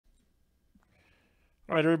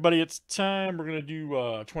All right, everybody, it's time. We're going to do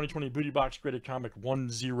 2020 Booty Box Graded Comic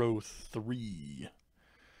 103.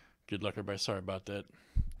 Good luck, everybody. Sorry about that.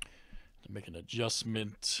 To make an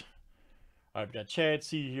adjustment. All right, I've got Chad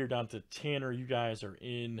C here down to Tanner. You guys are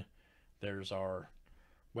in. There's our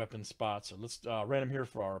weapon spots. So let's random here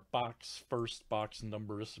for our first box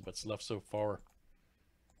number. This is what's left so far.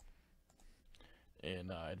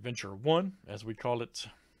 And Adventure 1, as we call it.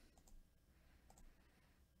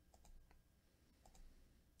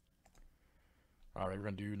 All right, we're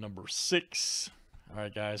going to do number 6. All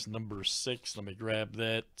right, guys, number 6. Let me grab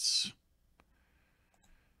that.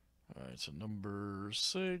 All right, so number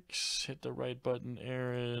 6. Hit the right button,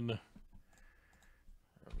 Aaron.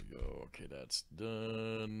 There we go. Okay, that's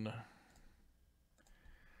done.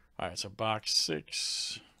 All right, so box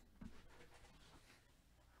 6.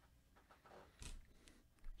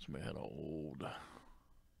 Somebody had an old...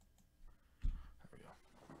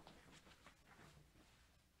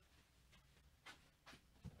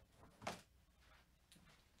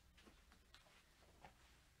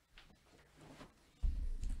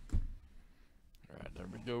 There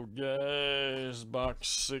we go, guys. Box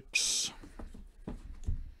 6.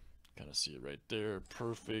 Kind of see it right there.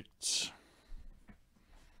 Perfect.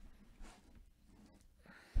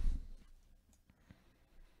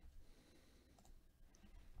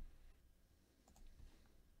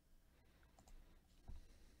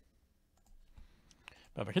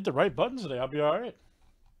 If I hit the right buttons today, I'll be all right.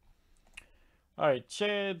 All right,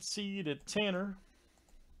 Chad C to Tanner.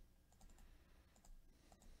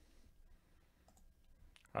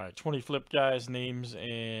 All right, 20 flip guys, names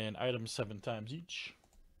and items 7 times each.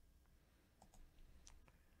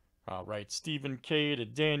 All right, Stephen K to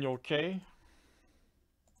Daniel K.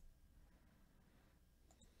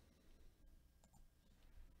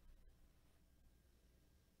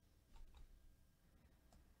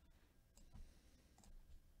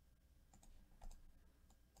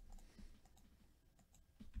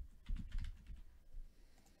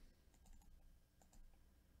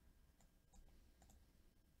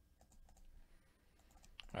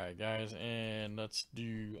 All right, guys, and let's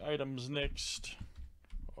do items next,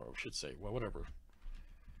 or we should say, well, whatever.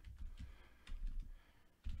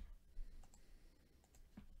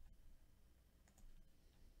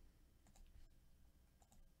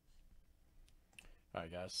 All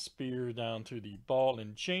right, guys, spear down to the ball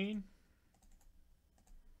and chain.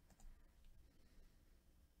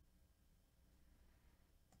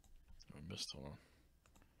 I missed one.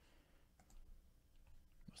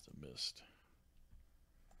 Must have missed.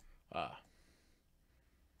 Ah.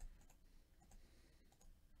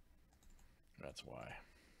 That's why.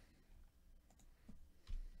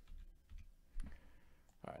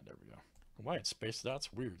 Alright, there we go. Why it's spaced out?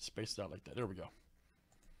 It's weird. Spaced out like that. There we go.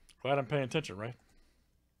 Glad I'm paying attention, right?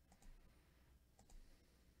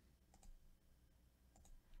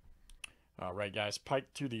 Alright, guys.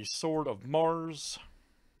 Pike to the Sword of Mars.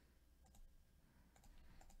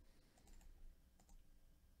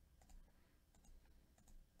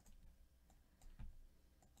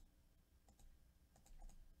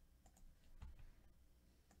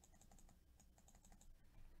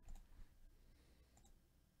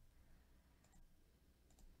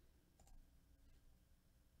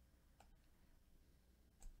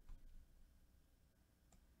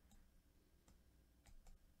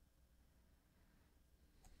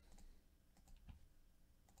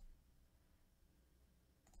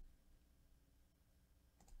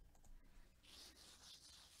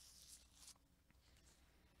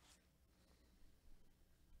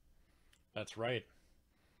 That's right.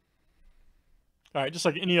 All right, just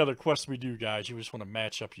like any other quest we do, guys, you just want to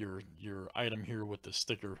match up your item here with the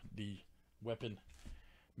sticker, the weapon.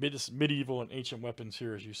 Medieval and ancient weapons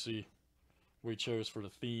here, as you see, we chose for the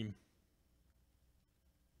theme.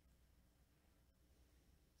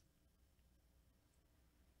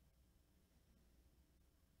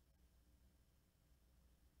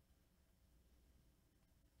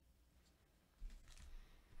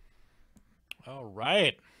 All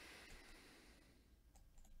right.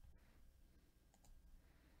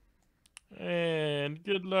 And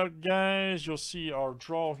good luck, guys. You'll see our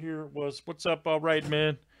draw here was, what's up? All right,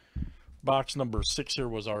 man. Box number 6 here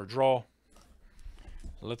was our draw.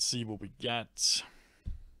 Let's see what we got.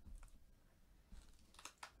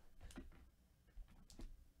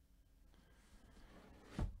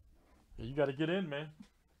 You got to get in, man.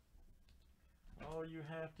 All you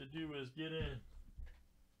have to do is get in.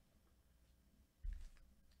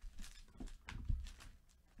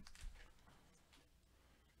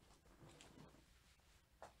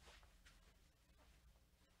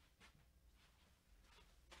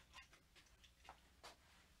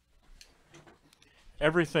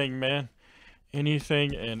 everything, man.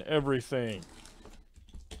 Anything and everything.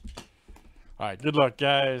 All right, good luck,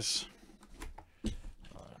 guys.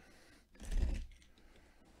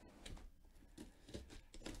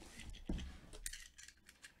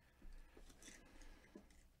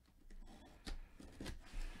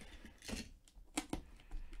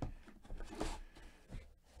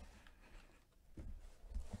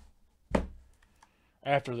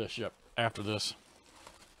 After this, yep, after this.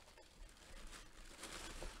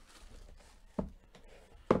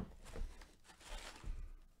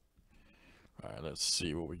 Alright, let's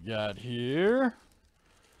see what we got here.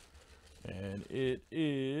 And it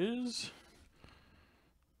is...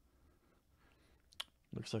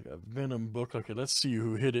 looks like a Venom book. Okay, let's see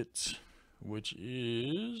who hit it. Which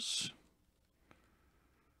is...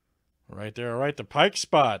 right there, alright, the Pike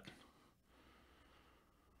Spot.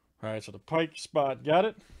 Alright, so the Pike Spot got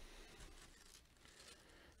it.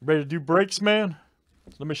 Ready to do breaks, man?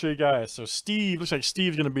 So let me show you guys. So Steve, looks like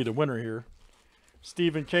Steve's going to be the winner here.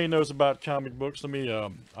 Stephen K knows about comic books. Let me,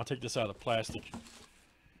 I'll take this out of plastic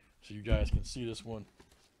so you guys can see this one.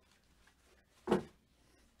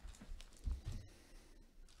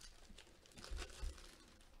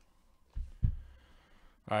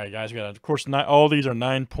 Alright guys, we got, of course, all these are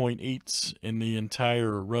 9.8s in the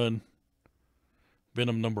entire run.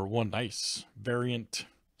 Venom #1, nice. Variant,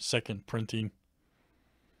 second printing.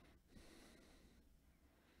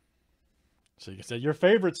 So you can say your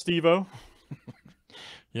favorite, Steve-O.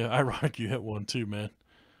 Yeah, ironic you hit one too, man.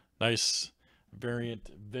 Nice variant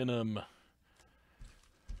Venom.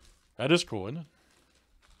 That is cool, isn't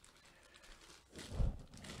it?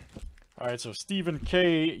 Alright, so Stephen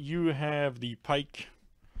K, you have the Pike.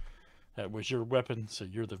 That was your weapon, so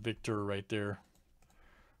you're the victor right there.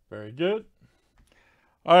 Very good.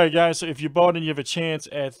 Alright guys, so if you bought and you have a chance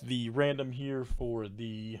at the random here for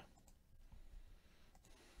the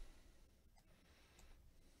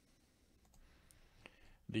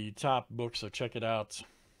top book, so check it out.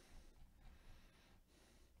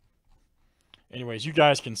 Anyways, you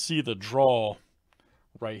guys can see the draw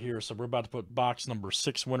right here. So we're about to put box number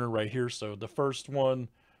 6 winner right here. So the first one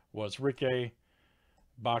was Rick A.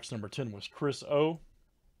 Box number 10 was Chris O.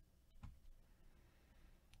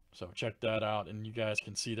 So check that out, and you guys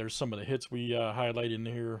can see there's some of the hits we highlighted in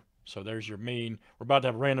here. So there's your main. We're about to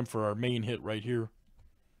have random for our main hit right here.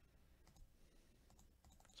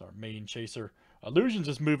 It's our main chaser. Illusions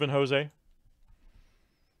is moving, Jose.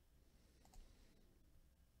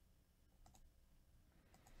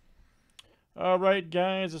 All right,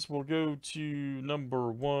 guys, this will go to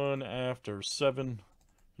number 1 after 7.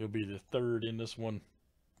 You'll be the third in this one.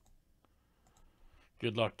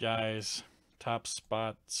 Good luck, guys. Top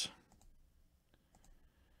spots.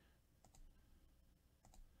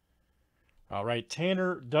 All right,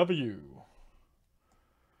 Tanner W.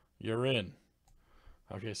 You're in.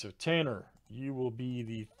 Okay, so Tanner, you will be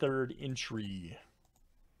the third entry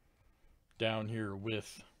down here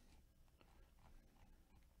with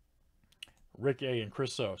Rick A. and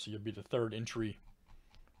Chris O. So you'll be the third entry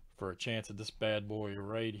for a chance at this bad boy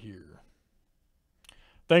right here.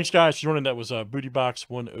 Thanks, guys, for joining. That was Booty Box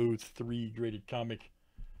 103 graded comic.